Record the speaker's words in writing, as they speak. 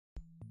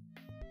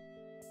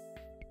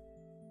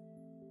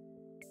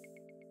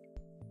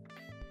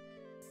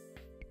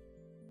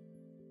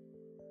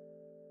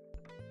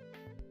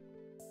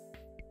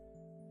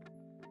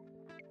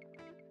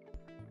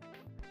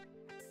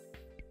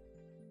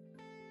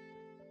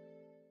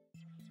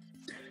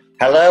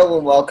Hello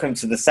and welcome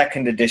to the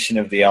second edition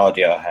of the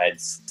Audio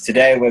Heads.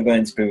 Today we're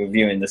going to be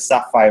reviewing the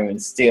Sapphire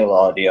and Steel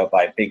audio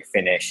by Big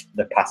Finish,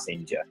 The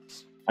Passenger.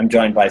 I'm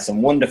joined by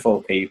some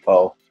wonderful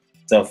people.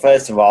 So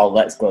first of all,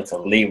 let's go to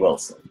Lee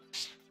Wilson.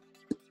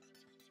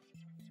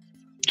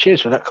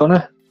 Cheers for that,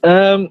 Connor.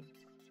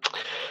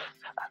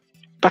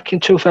 Back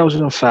in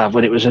 2005,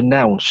 when it was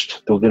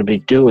announced they were going to be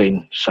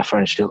doing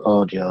Sapphire and Steel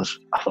audios,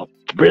 I thought,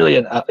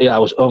 brilliant. I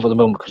was over the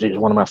moon because it was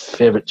one of my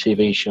favourite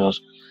TV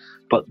shows.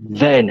 But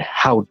then,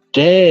 how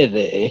dare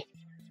they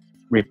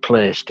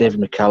replace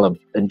David McCallum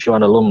and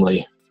Joanna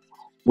Lumley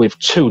with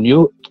two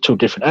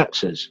different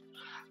actors,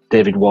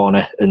 David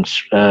Warner and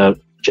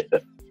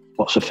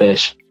what's her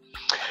face,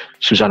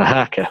 Susannah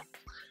Harker.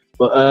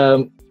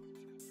 But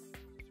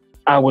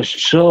I was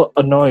so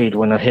annoyed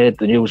when I heard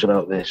the news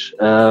about this.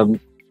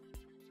 But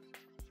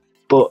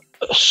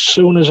as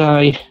soon as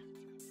I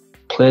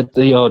played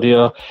the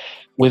audio,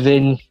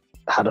 within,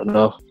 I don't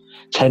know,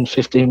 10,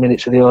 15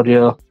 minutes of the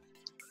audio,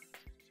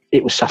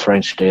 it was Sapphire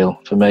and Steel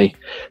for me.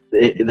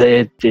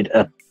 They did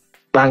a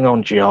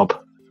bang-on job.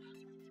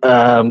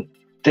 David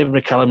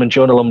McCallum and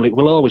Joanna Lumley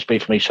will always be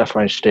for me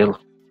Sapphire and Steel,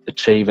 the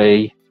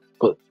TV.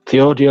 But the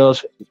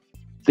audios,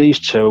 these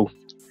two,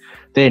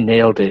 they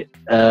nailed it.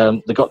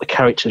 They got the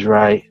characters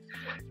right.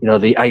 You know,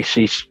 the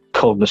icy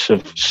coldness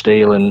of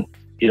Steel and,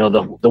 you know,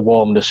 the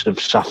warmness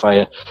of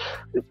Sapphire.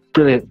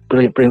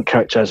 Brilliant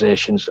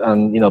characterizations.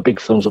 And, you know,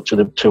 big thumbs up to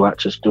the two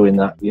actors doing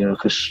that, you know,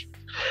 because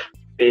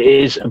it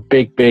is a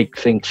big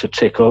thing to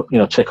take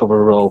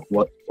over a role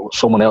what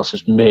someone else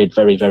has made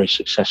very, very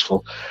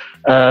successful.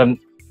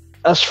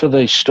 As for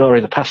the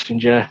story, The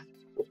Passenger,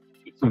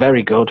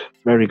 very good.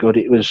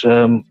 It was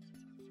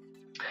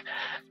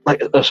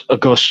like a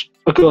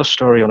ghost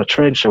story on a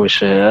train, shall we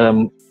say.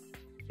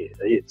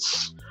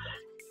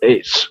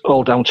 It's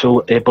all down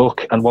to a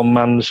book and one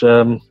man's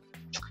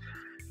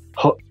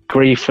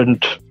grief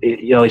and,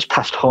 you know, his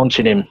past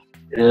haunting him.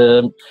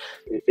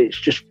 It's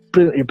just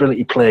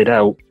brilliantly played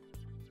out.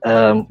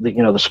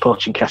 The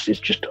supporting cast is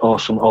just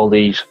awesome. All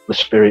the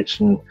spirits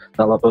and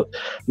that lot. But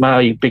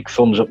my big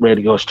thumbs up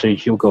really goes to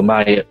Hugo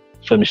Myatt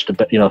for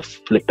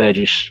Philip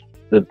Burgess,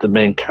 the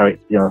main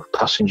character,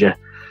 Passenger.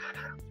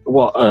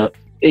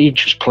 He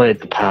just played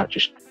the part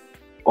just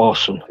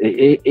awesome.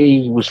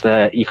 He was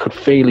there. You could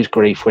feel his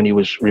grief when he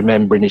was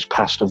remembering his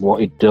past of what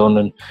he'd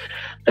done,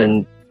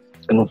 and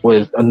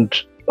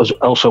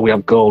also we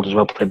have Gold as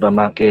well, played by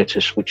Mark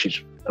Gatiss, which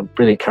is a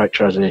brilliant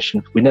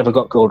characterisation. We never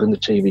got Gold in the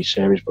TV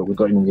series, but we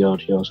got him in the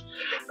audios.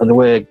 And the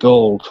way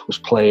Gold was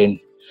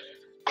playing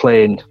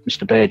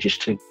Mr. Burgess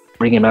to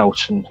bring him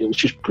out, and it was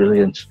just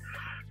brilliant.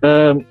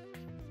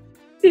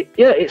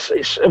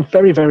 It's a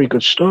very, very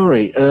good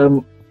story.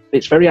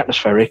 It's very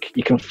atmospheric.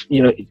 You can,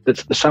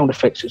 the sound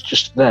effects. It's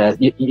just there.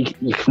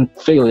 You can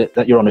feel it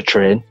that you're on a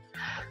train,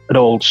 an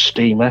old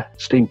steam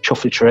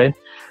chuffy train.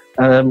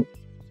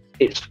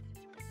 It's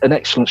an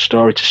excellent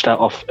story to start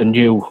off a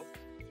new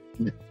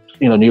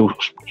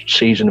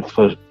season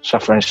for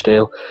Sapphire and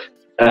Steel.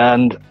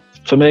 And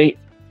for me,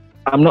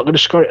 I'm not going to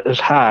score it as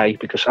high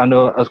because I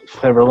know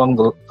further along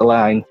the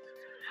line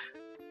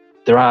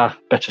there are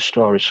better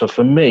stories. So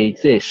for me,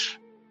 this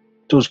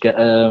does get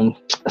a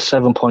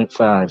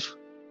 7.5.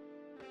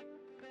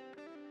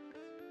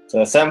 So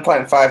a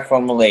 7.5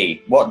 from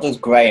Lee. What does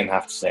Graham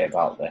have to say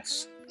about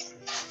this?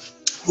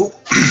 Oh,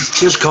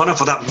 cheers, Connor,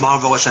 for that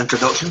marvellous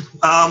introduction.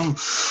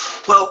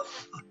 Well,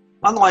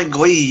 unlike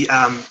Lee,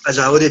 as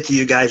I alluded to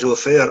you guys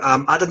off air,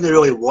 I didn't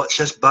really watch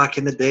this back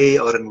in the day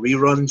or in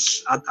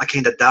reruns. I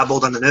kind of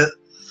dabbled in it.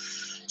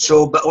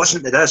 So, but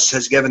listening to this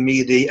has given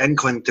me the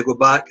inkling to go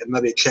back and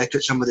maybe check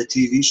out some of the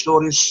TV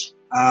stories.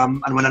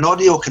 And when an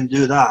audio can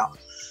do that,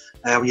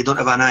 when you don't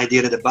have an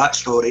idea of the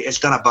backstory, it's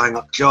done a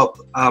bang-up job.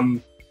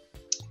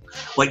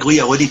 Like Lee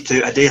alluded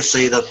to, I dare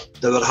say that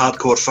there were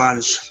hardcore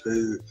fans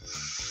who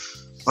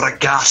were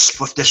aghast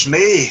with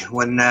dismay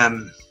when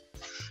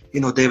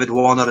David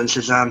Warner and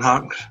Susannah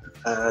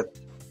Harker.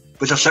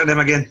 What's her second name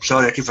again?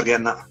 Sorry, I keep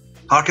forgetting that.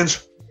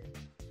 Harkins?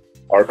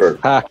 Harker.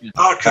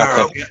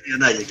 Yeah,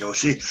 there you go.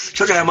 See,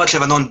 shows you how much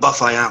of a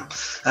non-buff I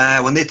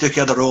am. When they took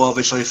the role,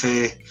 obviously,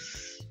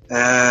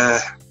 for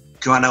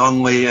Joanna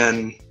Lumley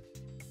and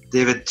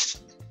David,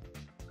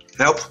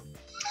 help?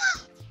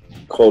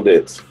 Cold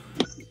dates.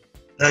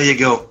 There you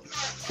go.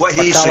 What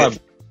he said.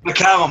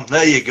 McCallum,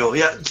 there you go.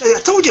 Yeah, I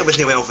told you I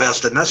wasn't well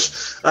versed in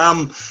this.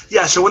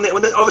 So when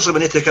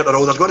they take out the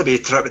role, there's going to be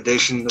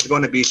trepidation, there's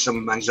going to be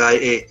some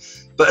anxiety.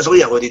 But as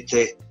Lee alluded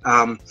to,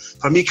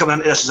 for me coming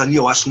into this as a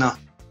new listener,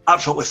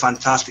 absolutely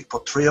fantastic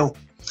portrayal.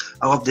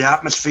 I love the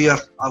atmosphere,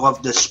 I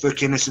love the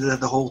spookiness of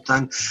the whole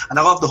thing, and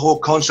I love the whole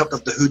concept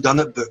of the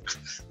whodunit book,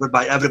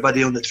 whereby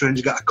everybody on the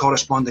train's got a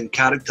corresponding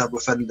character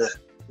within the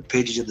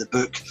pages of the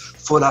book.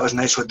 Thought that was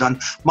nicely done.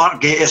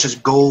 Mark Gatiss is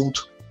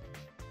Gold.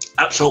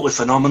 Absolutely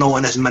phenomenal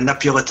and is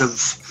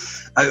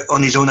manipulative out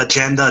on his own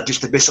agenda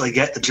just to basically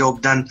get the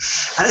job done.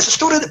 And it's a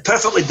story that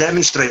perfectly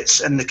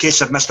demonstrates, in the case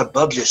of Mr.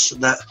 Burgess,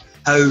 that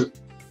how,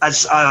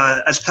 as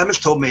Tim has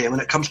told me, when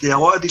it comes to a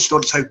lot of these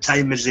stories, how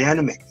time is the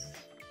enemy.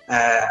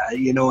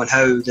 And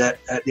how that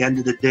at the end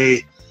of the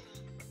day,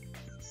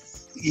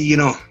 you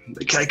know,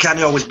 it can't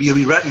always be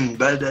rewritten,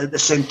 but at the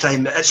same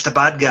time, it's the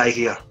bad guy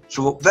here.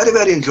 So very,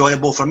 very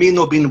enjoyable for me,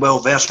 not being well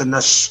versed in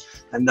this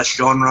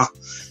genre,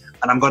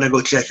 and I'm going to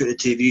go check out the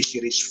TV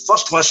series.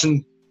 First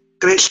listen,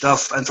 great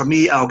stuff, and for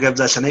me, I'll give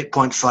this an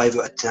 8.5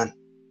 out of 10.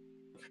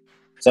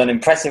 So an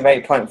impressive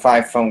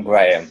 8.5 from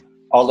Graham.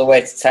 All the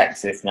way to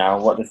Texas now.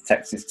 What does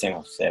Texas Tim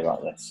have to say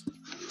about this?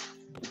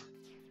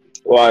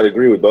 Well, I'd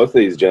agree with both of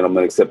these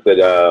gentlemen, except that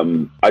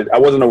I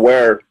wasn't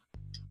aware.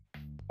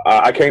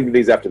 I came to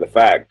these after the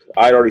fact.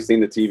 I'd already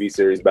seen the TV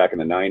series back in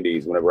the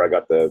 90s whenever I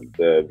got the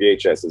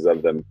VHSs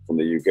of them from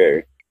the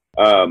UK.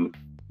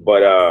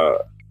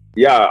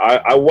 Yeah,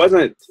 I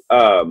wasn't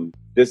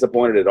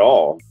disappointed at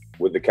all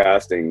with the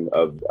casting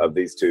of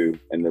these two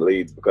in the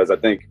leads, because I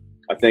think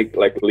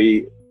like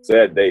Lee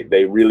said,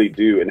 they really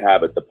do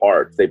inhabit the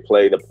parts. They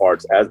play the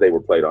parts as they were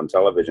played on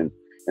television.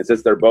 And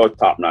since they're both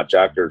top-notch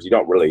actors, you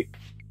don't really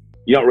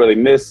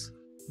miss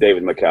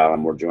David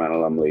McCallum or Joanna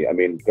Lumley. I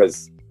mean,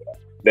 because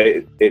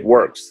it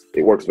works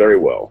very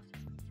well.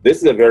 This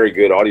is a very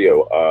good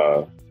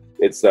audio.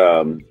 It's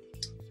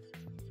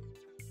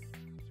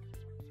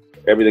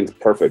everything's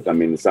perfect. I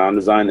mean, the sound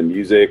design, the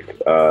music,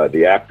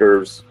 the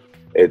actors.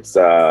 It's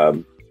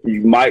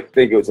you might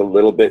think it was a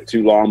little bit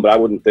too long, but I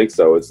wouldn't think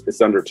so.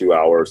 It's under 2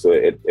 hours, so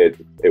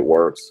it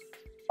works.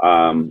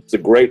 It's a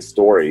great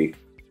story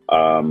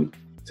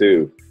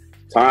too.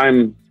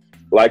 Time,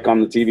 like on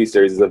the TV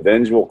series, is a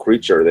vengeful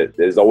creature that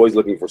is always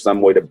looking for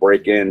some way to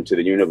break into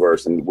the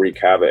universe and wreak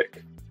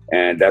havoc.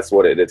 And that's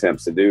what it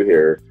attempts to do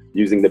here,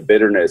 using the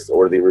bitterness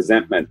or the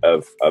resentment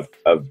of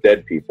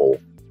dead people.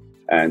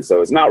 And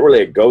so it's not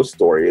really a ghost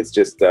story. It's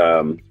just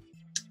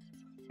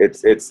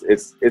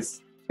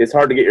it's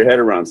hard to get your head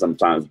around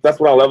sometimes. That's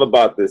what I love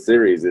about this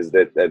series, is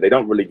that they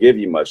don't really give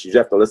you much. You just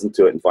have to listen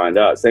to it and find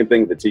out. Same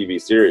thing with the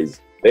TV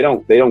series. They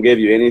don't give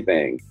you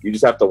anything. You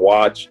just have to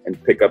watch and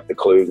pick up the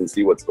clues and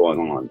see what's going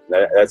on.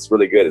 That's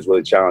really good. It's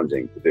really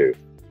challenging to do.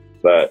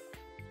 But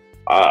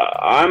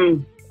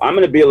I'm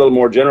going to be a little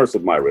more generous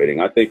with my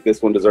rating. I think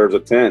this one deserves a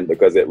 10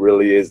 because it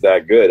really is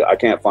that good. I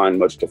can't find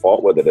much to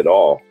fault with it at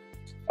all.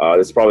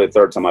 This is probably the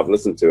third time I've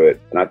listened to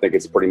it, and I think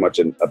it's pretty much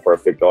a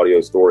perfect audio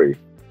story.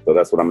 So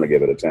that's what I'm going to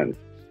give it a 10.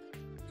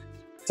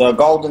 So a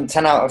golden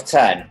 10 out of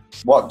 10.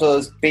 What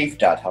does Beef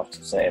Dad have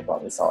to say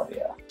about this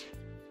audio?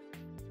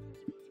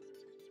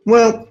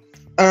 Well,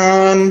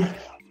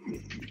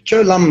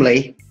 Joe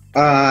Lumley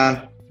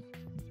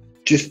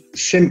just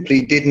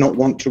simply did not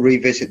want to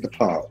revisit the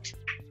part.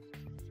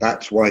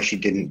 That's why she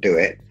didn't do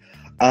it.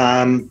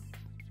 I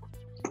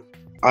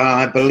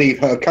believe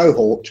her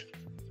cohort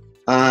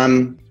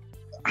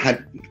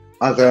had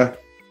other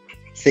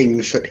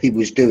things that he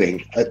was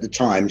doing at the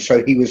time,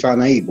 so he was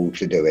unable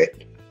to do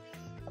it.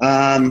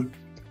 I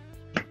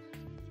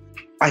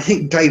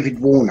think David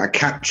Warner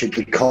captured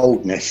the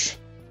coldness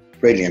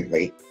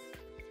brilliantly.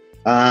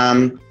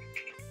 But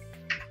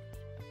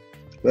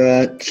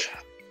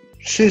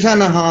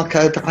Susannah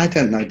Harker, I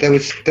don't know, there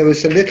was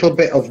a little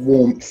bit of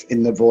warmth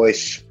in the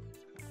voice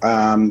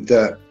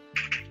that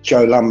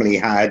Joe Lumley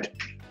had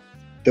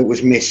that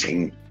was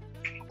missing.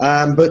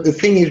 But the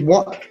thing is,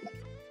 what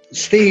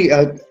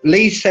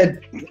Lee said,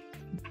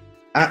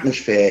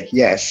 atmosphere,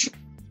 yes,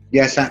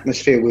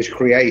 atmosphere was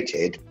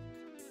created.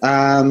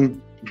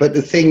 But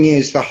the thing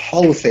is, the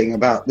whole thing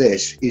about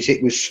this is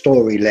it was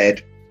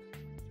story-led,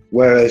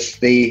 whereas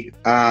the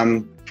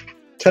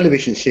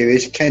television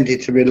series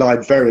tended to rely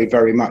very,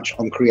 very much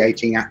on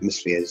creating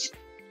atmospheres.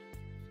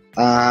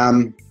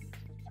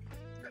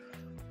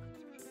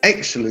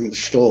 Excellent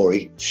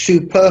story,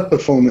 superb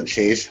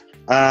performances,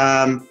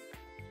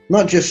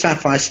 not just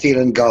Sapphire, Steel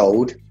and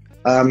Gold.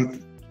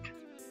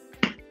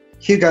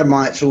 Hugo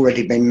Might's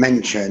already been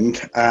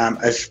mentioned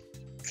as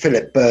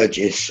Philip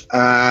Burgess.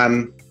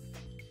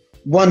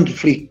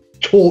 Wonderfully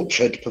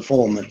tortured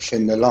performance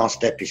in the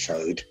last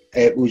episode.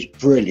 It was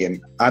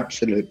brilliant,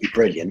 absolutely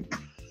brilliant.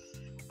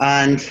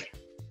 And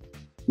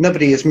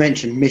nobody has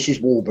mentioned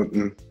Mrs.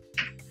 Warburton.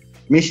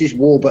 Mrs.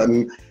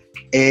 Warburton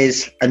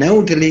is an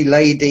elderly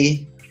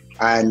lady,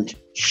 and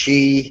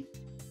she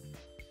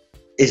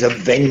is a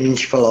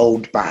vengeful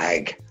old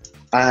bag.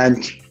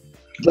 And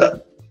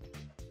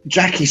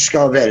Jackie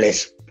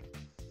Scarvellis,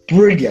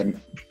 brilliant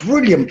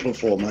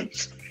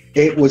performance.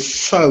 It was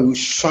so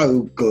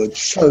good,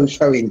 so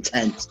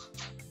intense.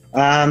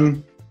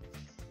 And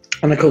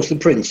of course the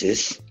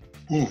princess,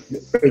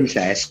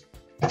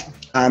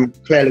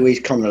 Claire Louise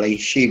Connolly,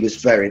 she was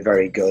very,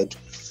 very good.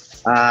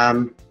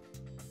 And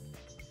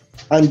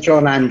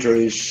John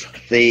Andrews,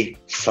 the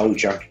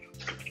soldier.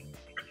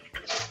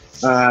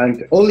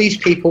 And all these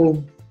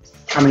people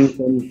coming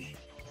from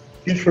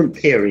different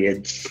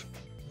periods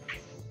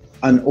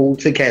and all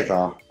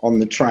together on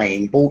the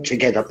train, brought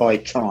together by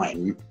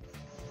time,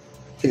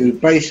 to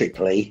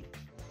basically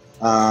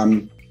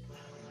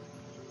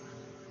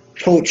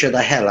torture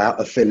the hell out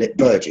of Philip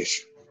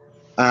Burgess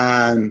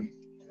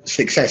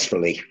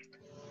successfully.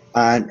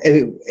 And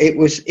it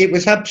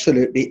was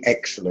absolutely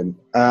excellent.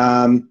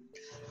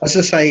 As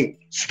I say,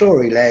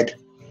 story-led,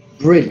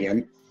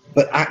 brilliant,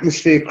 but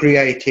atmosphere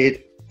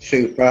created,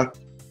 super.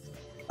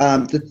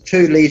 The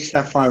two leads,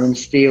 Sapphire and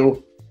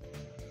Steel,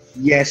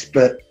 yes,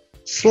 but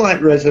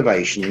slight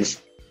reservations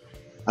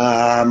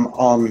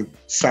on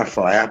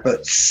Sapphire.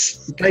 But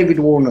David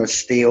Warner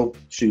Steel,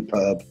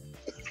 superb.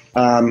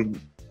 Mark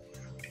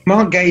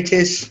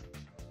Gatiss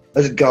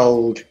as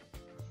Gold,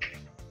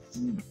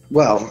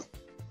 well,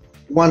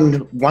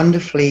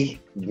 wonderfully,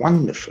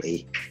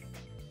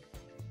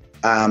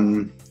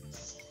 a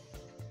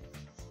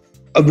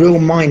real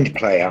mind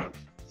player.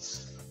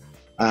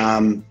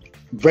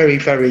 Very,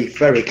 very,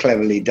 very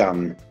cleverly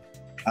done.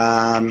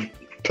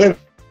 Cleverly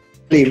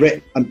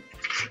written and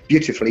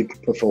beautifully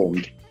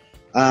performed.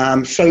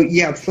 So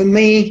yeah, for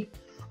me,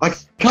 I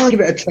can't give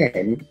it a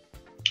 10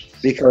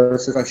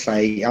 because, as I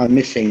say, I'm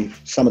missing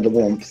some of the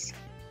warmth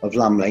of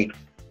Lumley.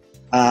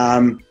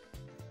 But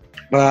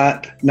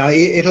no,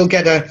 it'll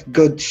get a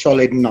good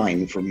solid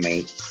 9 from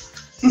me.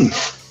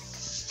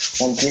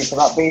 Thank you for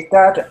that, Beef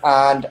Dad.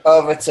 And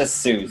over to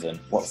Susan.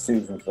 What's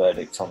Susan's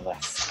verdict on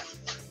this?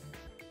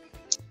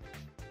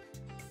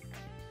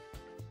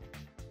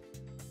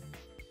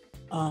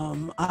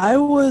 I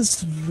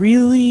was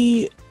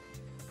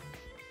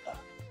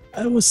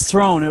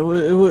thrown. It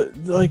was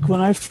like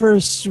when I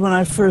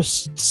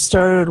first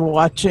started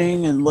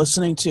watching and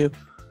listening to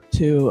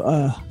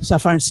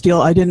Sapphire and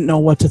Steel. I didn't know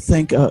what to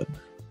think. I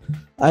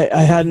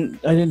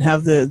didn't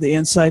have the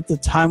insight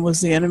that time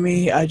was the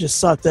enemy. I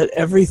just thought that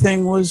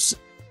everything was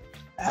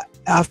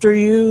after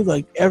you.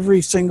 Like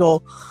every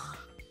single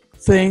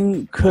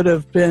thing could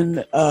have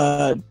been,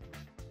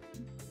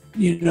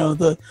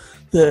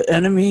 the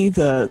enemy,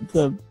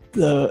 the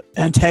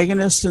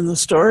antagonist in the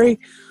story.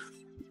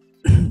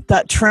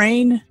 That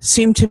train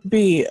seemed to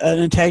be an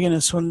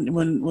antagonist when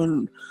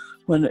the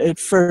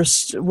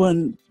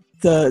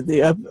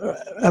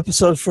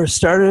episode first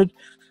started.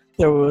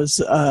 There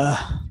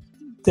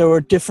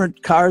were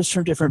different cars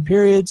from different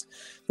periods.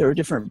 There were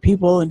different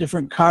people in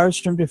different cars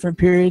from different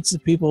periods. The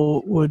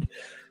people would,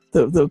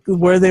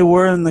 where they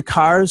were in the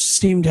cars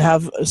seemed to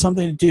have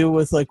something to do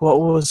with like what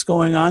was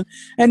going on.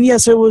 And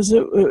yes,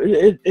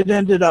 it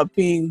ended up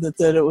being that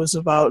it was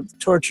about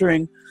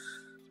torturing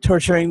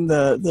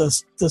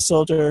the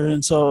soldier.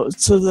 And so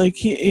like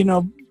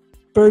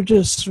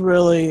Burgess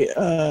really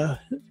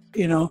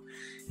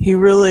he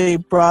really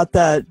brought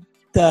that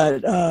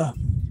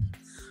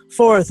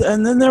forth.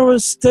 And then there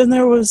was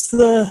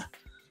the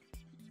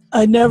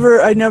I never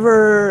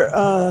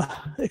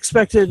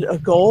expected a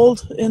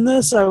Gold in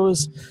this. I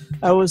was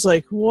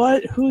like,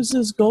 what? Who's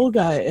this Gold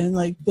guy? And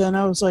like then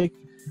I was like,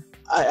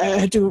 I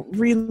had to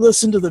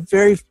re-listen to the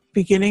very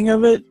beginning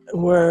of it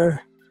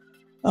where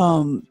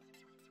I'm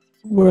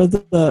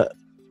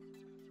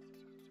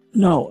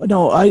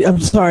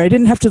sorry, I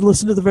didn't have to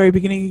listen to the very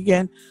beginning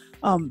again.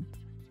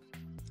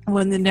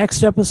 When the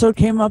next episode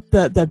came up,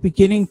 that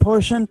beginning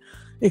portion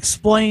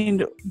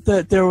explained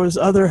that there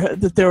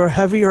were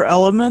heavier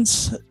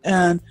elements,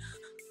 and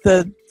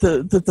that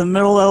the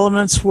middle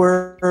elements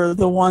were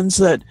the ones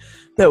that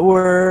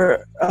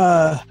were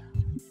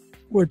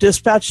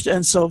dispatched,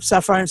 and so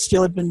Sapphire and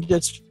Steel had been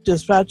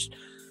dispatched,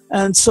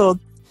 and so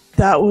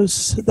that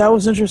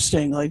was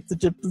interesting, like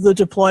the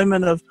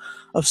deployment of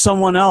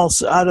someone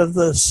else out of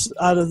this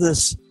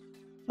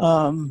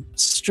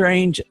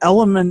strange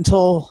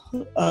elemental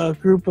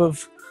group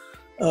of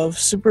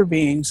super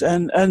beings,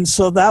 and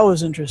so that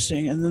was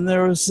interesting. And then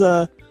there was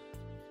the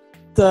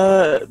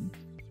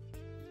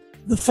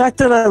fact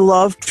that I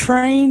love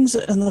trains,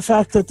 and the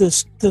fact that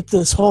this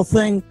whole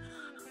thing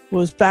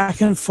was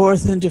back and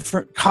forth in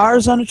different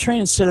cars on a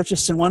train instead of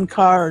just in one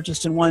car or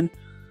just in one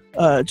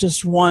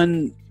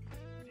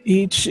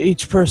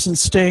each person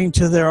staying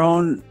to their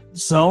own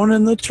zone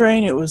in the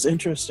train. It was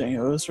interesting. It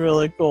was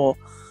really cool.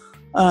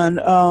 And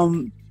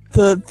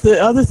the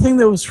other thing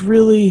that was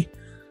really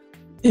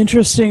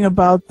interesting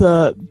about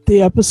the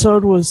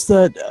episode was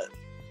that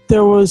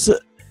there was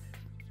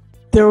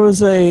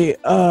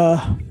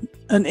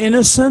an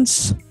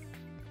innocence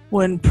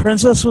when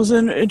Princess was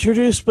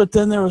introduced, but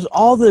then there was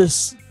all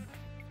this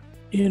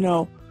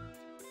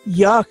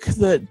yuck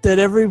that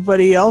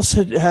everybody else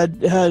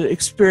had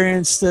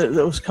experienced that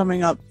was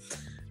coming up,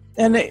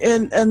 and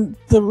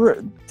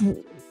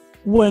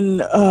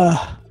when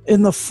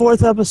in the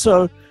fourth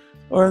episode,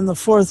 or in the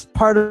fourth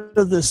part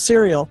of the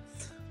serial,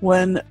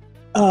 when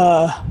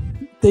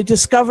they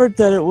discovered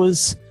that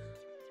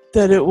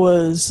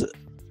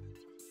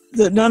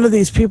none of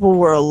these people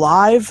were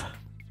alive,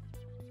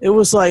 it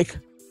was like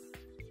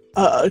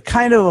a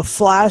kind of a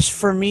flash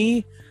for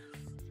me,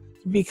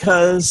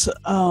 because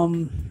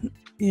I've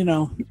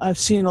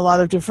seen a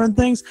lot of different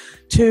things,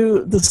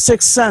 to The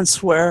Sixth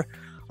Sense, where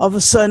all of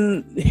a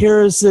sudden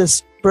here's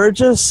this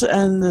Burgess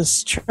and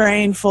this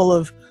train full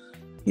of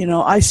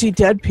I see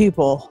dead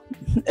people.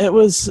 It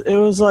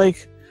was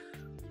like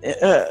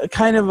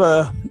kind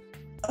of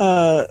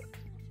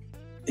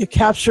it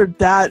captured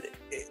that,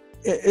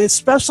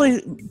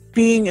 especially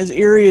being as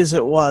eerie as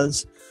it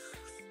was.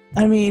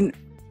 I mean,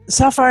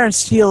 Sapphire and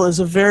Steel is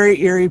a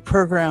very eerie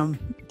program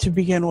to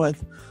begin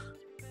with,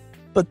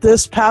 but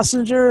this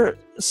passenger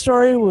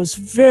story was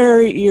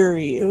very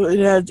eerie. It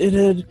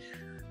had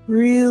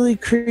really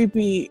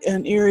creepy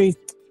and eerie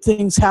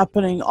things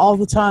happening all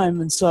the time,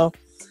 and so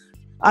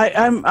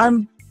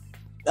I'm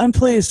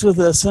pleased with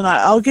this, and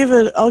I'll give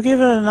it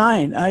a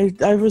 9.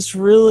 It was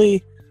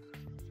really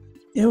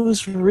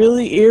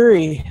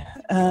eerie,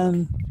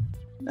 and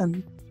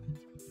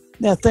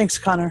yeah, thanks,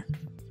 Connor.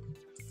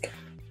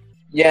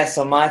 Yeah,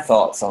 so my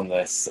thoughts on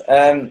this.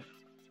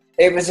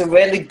 It was a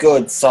really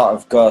good sort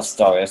of ghost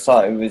story. I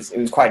thought it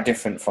was quite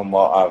different from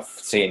what I've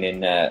seen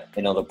in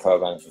other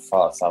programs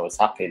before. So I was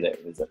happy that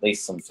it was at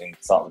least something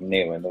sort of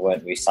new, and they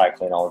weren't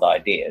recycling old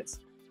ideas.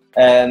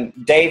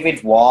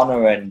 David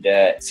Warner and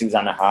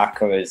Susannah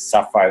Harker as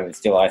Sapphire and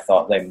Steel, I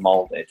thought they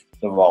moulded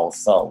the role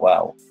so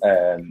well.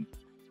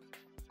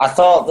 I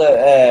thought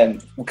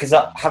that because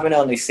having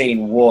only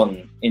seen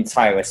one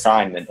entire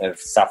assignment of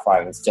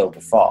Sapphire and Steel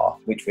before,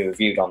 which we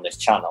reviewed on this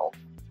channel,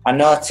 I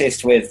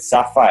noticed with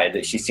Sapphire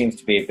that she seems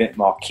to be a bit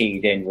more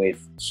keyed in with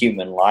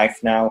human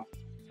life now,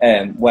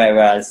 and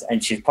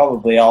she's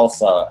probably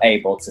also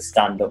able to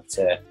stand up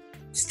to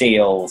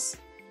Steele's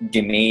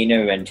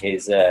demeanour and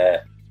his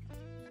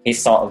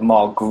sort of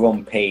more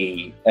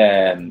grumpy,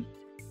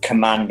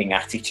 commanding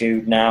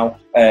attitude now.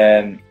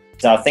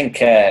 So I think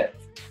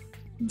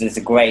there's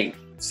a great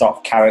sort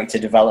of character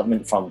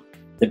development from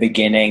the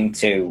beginning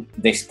to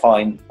this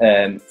point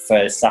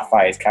for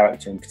Sapphire's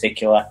character in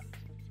particular.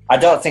 I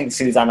don't think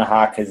Susannah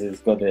Harker is as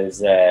good as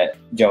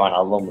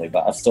Joanna Lumley,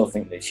 but I still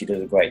think that she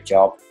does a great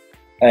job.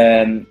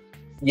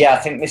 Yeah, I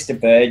think Mr.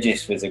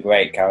 Burgess was a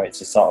great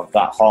character, sort of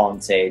that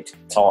haunted,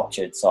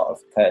 tortured sort of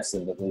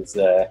person that was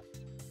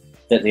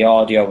that the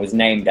audio was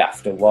named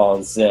after.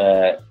 Was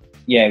it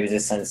was a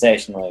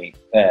sensationally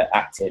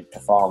acted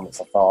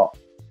performance, I thought.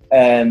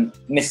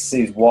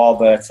 Mrs.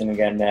 Warburton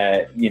again,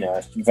 a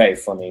very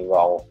funny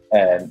role.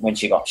 When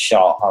she got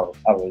shot, I thought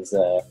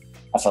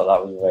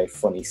that was a very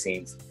funny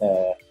scene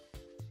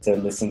to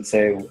listen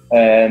to.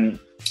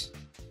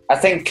 I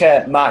think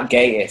Mark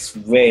Gatiss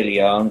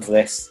really owned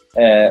this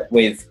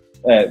with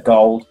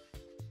Gold.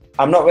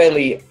 I'm not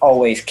really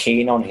always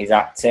keen on his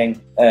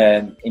acting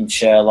in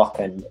Sherlock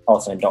and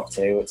also in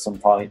Doctor Who at some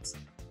points,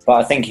 but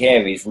I think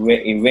here he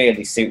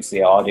really suits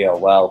the audio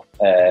well,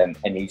 and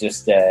he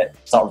just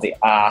sort of the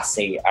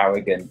arsey,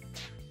 arrogant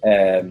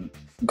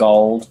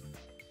Gold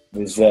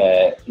was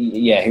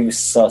he was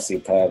so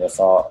superb, I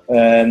thought.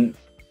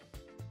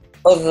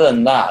 Other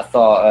than that, I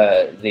thought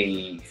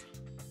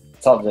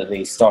that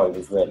the story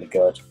was really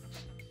good.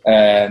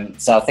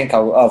 So I think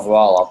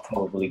overall I'll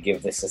probably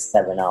give this a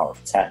 7 out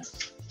of 10.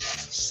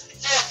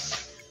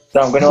 So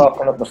I'm going to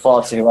open up the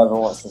floor to whoever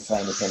wants to say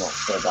anything up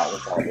about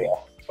this audio.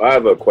 I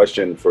have a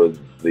question for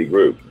the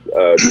group.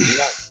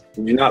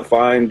 Did you not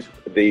find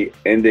the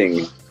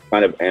ending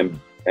kind of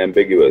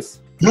ambiguous?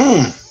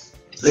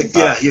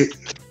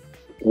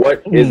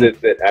 What is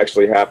it that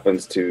actually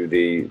happens to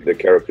the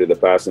character, the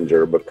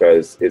passenger?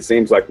 Because it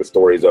seems like the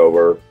story's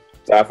over.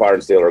 Sapphire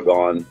and Steel are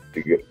gone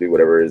to do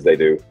whatever it is they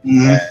do,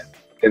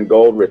 and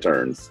Gold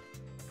returns.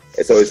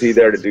 And so is he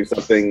there to do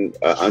something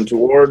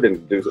untoward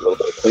and do a little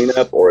bit of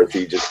cleanup, or is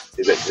he just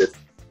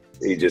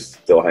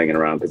still hanging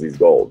around because he's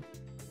Gold?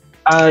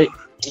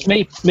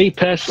 Me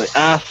personally,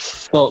 I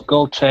thought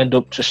Gold turned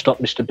up to stop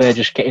Mr.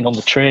 Burgess getting on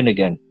the train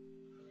again.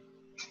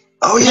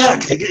 Oh yeah,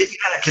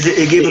 because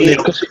he gave him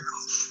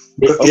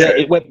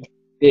the.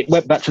 It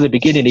went back to the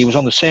beginning. He was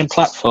on the same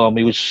platform.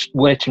 He was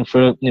waiting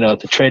for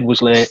the train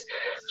was late.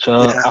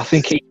 So yeah. I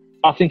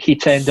think he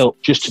turned up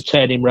just to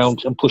turn him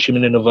round and push him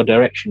in another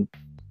direction.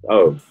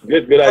 Oh,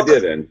 good idea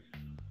then.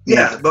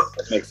 Yeah, but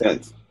that makes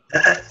sense.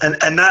 And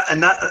in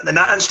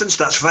that instance,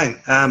 that's fine.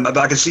 But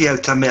I can see how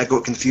Tim may have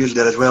got confused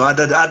there as well. I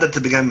did to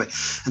begin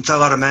with,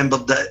 until I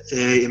remembered that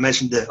he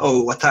mentioned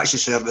a taxi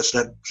service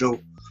then. So,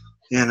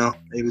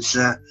 he was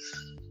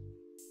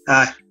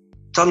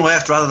turn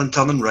left rather than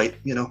turning right.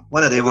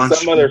 One of the ones.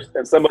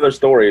 Some other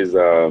stories,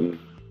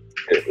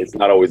 it's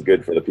not always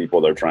good for the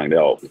people they're trying to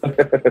help.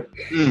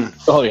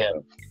 Oh yeah.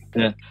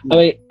 I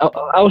mean,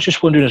 I was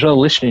just wondering as well,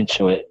 listening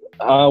to it.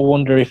 I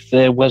wonder if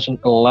they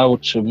wasn't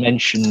allowed to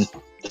mention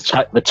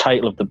the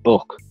title of the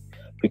book,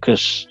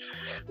 because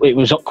it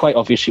was quite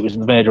obvious it was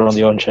The Murder on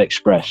the Orient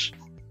Express.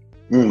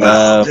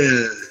 But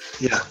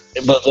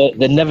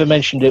they never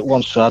mentioned it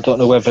once, so I don't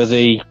know whether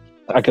the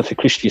Agatha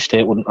Christie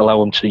estate wouldn't allow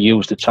them to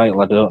use the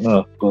title. I don't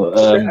know. But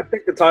I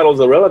think the title's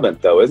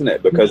irrelevant, though, isn't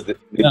it? Because the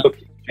book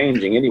keeps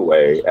changing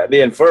anyway.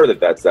 They infer that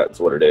that's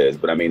what it is,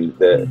 but I mean,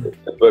 the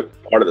book,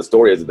 part of the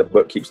story is that the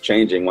book keeps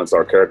changing once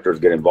our characters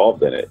get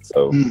involved in it.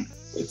 So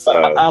it's.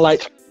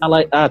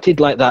 I did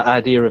like that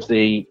idea of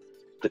the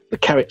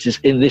characters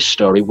in this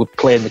story were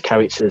playing the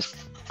characters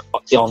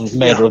on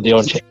Murder of the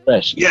Orient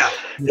Express. Yeah.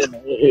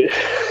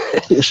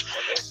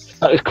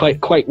 That was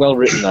quite well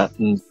written. That.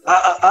 And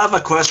I have a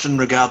question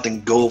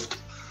regarding Gold.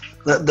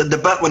 The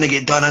bit when they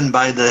get done in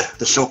by the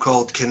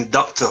so-called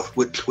conductor,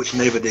 which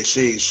nobody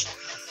sees,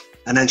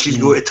 and then she's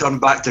going to turn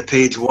back to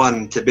page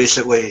 1 to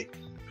basically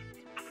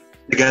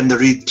begin the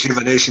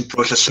rejuvenation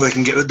process so he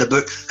can get out the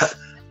book.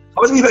 I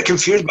was a wee bit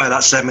confused by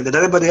that segment. Did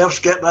anybody else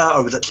get that,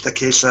 or was it just a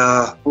case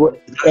of...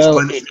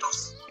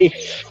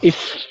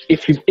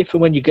 if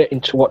and when you get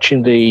into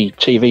watching the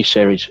TV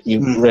series, you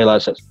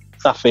realise that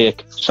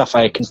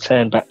Sapphire can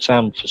turn back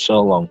time for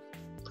so long.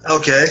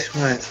 Okay,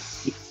 right.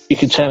 You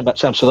can turn back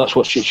time, so that's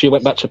what she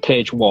went back to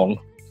page 1.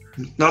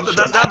 No,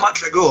 that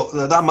much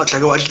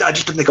ago. I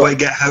just didn't quite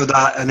get how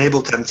that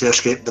enabled him to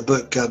escape the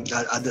book.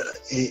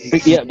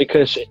 Yeah,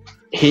 because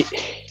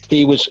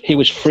he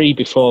was free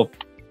before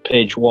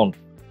page 1.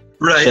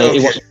 Right. So okay.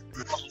 he wasn't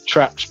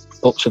trapped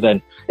up to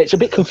then. It's a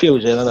bit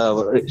confusing, I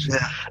know. But it's,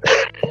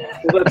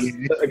 Well,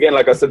 again,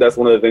 like I said, that's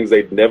one of the things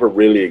they never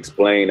really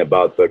explain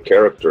about the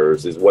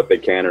characters is what they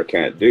can or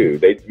can't do.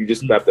 You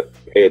just have to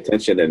pay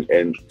attention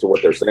and to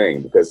what they're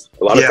saying, because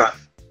a lot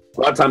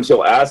of times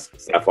he'll ask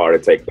Sapphire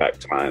to take back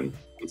time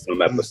on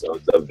some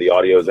episodes of the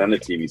audios and the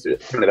TV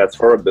series. That's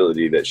her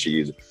ability that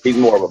she's. He's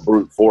more of a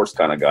brute force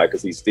kind of guy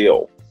because he's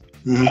steel.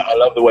 I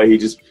love the way he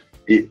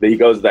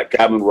goes to that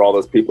cabin where all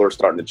those people are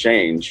starting to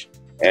change,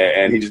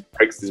 and he just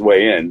breaks his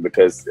way in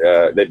because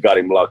they've got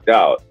him locked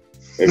out,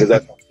 because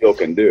that's what steel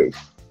can do.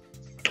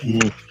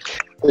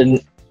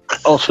 And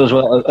also, as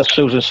well, as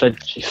Susan said,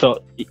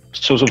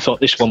 Susan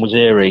thought this one was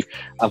eerie.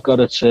 I've got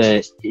to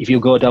say, if you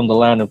go down the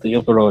line of the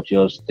other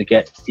audios, they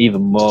get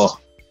even more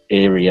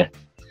eerier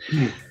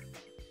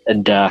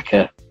and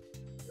darker,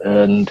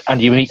 and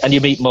you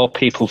meet more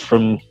people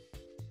from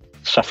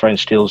Sapphire and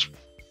Steel's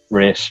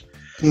race.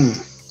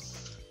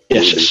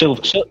 Yes,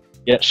 Silver.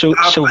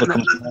 Silver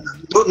comes.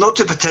 Not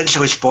to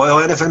potentially spoil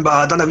anything, but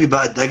I've done a wee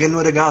bit of digging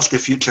with regards to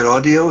future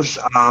audios.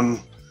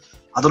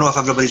 I don't know if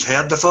everybody's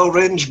heard the full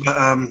range,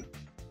 but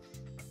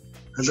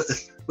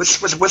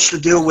what's the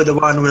deal with the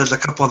one where there's a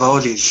couple of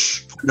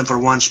Aussies putting them for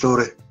one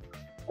story?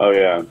 Oh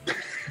yeah.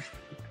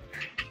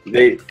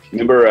 They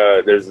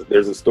remember there's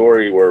a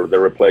story where they're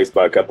replaced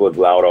by a couple of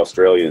loud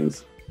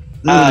Australians.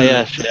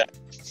 Yes, yeah.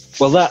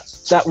 Well,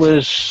 that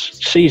was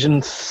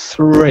season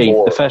 3,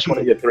 the first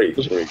one. Yeah, three.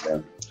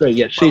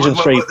 Yeah, season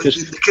 3. They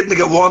couldn't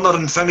get Warner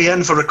and Fimmy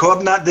in for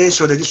recording that day,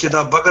 so they just said,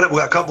 bugger it, we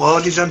got a couple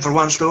of Aussies in for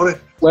one story.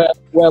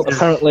 Well,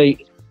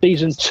 apparently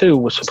season 2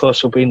 was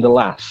supposed to have been the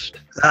last,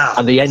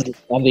 and they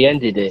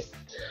ended it.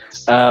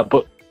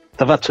 But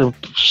they've had to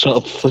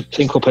sort of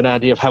think up an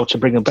idea of how to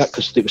bring them back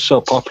because it was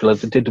so popular.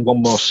 They did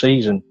one more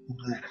season,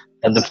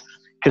 and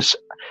because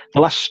the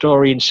last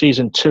story in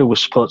season 2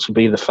 was supposed to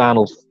be the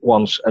final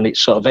ones, and it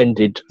sort of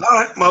ended. All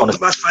right, well,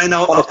 that's fine.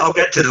 I'll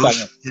get to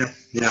those.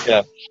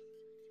 Yeah.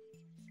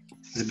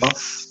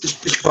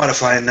 Just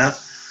clarifying that.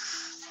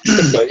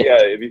 But yeah,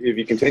 if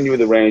you continue with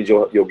the range,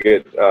 you'll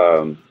get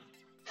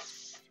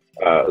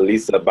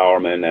Lisa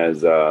Bowerman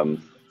as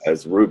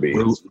Ruby.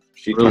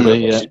 She turns up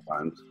a few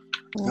times.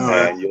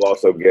 And you'll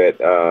also get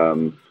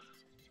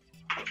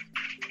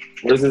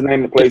what is his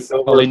name? That plays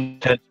Silver?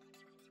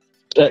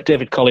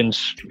 David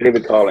Collins.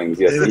 David Collins.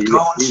 Yes,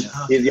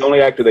 he's the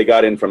only actor they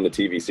got in from the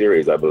TV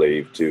series, I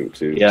believe, to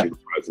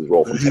reprise his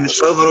role. He was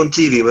Silver on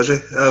TV, was he?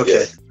 Okay.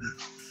 Yeah.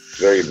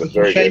 Very good.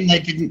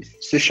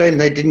 It's a shame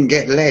they didn't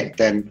get Led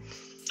then.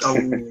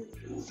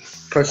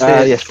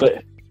 Yes,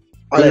 but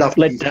I love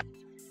Led.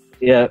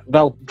 Yeah,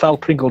 Val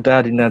Pringle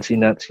died in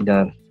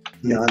 1999.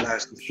 Yeah,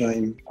 that's a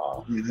shame.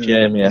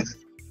 Shame, yeah.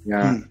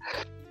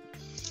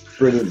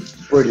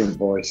 Brilliant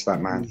voice, that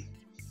man.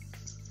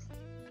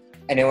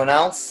 Anyone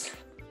else?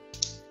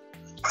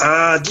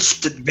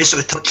 Just to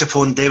basically touch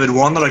upon David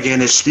Warner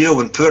again as Steel,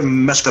 when poor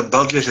Mr.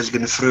 Burgess is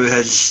going through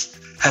his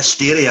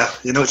hysteria.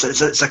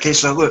 It's a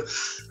case of, look,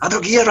 I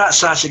don't hear that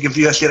sassy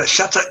confused. I said,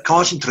 shut it,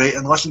 concentrate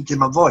and listen to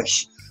my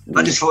voice.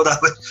 I just thought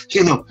that would,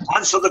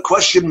 answer the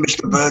question,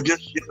 Mr. Burgess.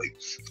 You're like,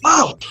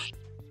 wow,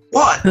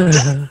 what?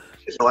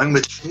 It's a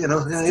language,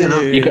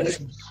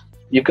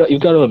 You've got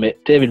to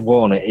admit, David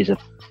Warner is a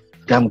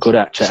damn good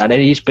actor, and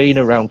he's been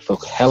around for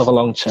a hell of a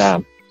long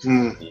time.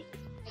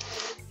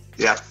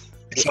 Yeah.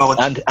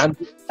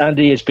 And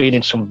he has been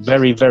in some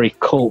very, very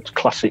cult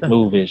classic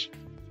movies.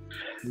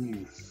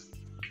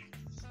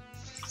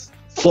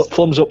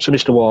 Thumbs up to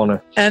Mr.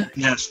 Warner. And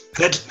yes,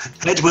 head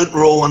went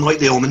roll unlike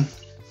the Omen.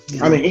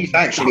 I mean, he's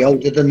actually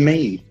older than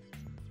me.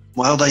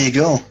 Well, there you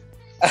go.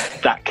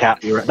 That can't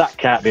be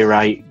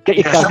right. Get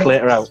your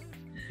calculator out.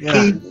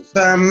 Yeah.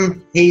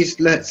 He's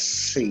let's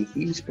see.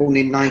 He's born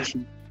in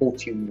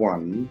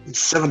 1941.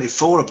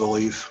 74, I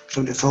believe.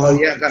 74. Oh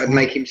yeah, that would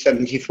make him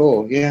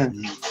 74. Yeah.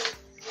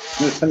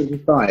 No,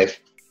 75.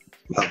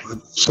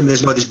 Well,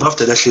 somebody's not his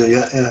birthday this year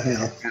yet.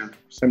 Yeah.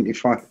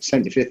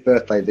 75th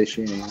birthday this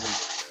year. Yeah.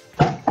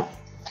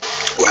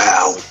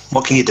 Wow,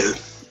 what can you do?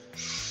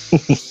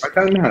 I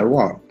don't know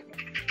what.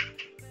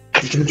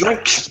 You can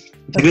drink,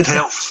 good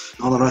health,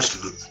 all the rest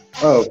of it.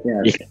 Oh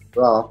yeah.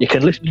 You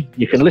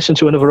can listen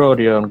to another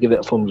audio and give it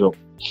a thumbs up.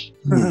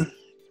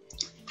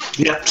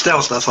 Yeah,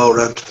 style stuff all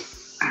around.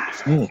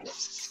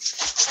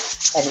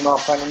 Any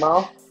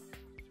more?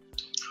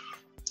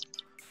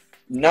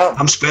 No.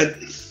 I'm spent.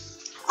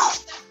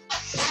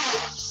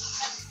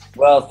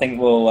 Well, I think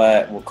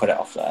we'll cut it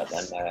off there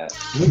then.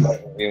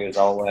 Great review as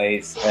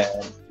always.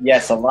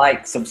 So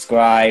like,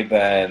 subscribe,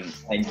 and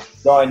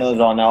join us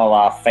on all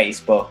our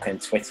Facebook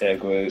and Twitter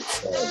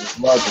groups. There's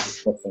loads of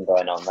discussion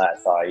going on there,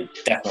 so I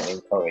definitely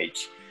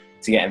encourage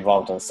to get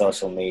involved on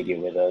social media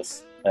with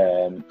us.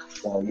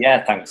 So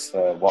yeah, thanks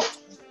for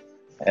watching,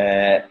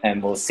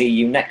 and we'll see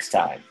you next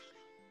time.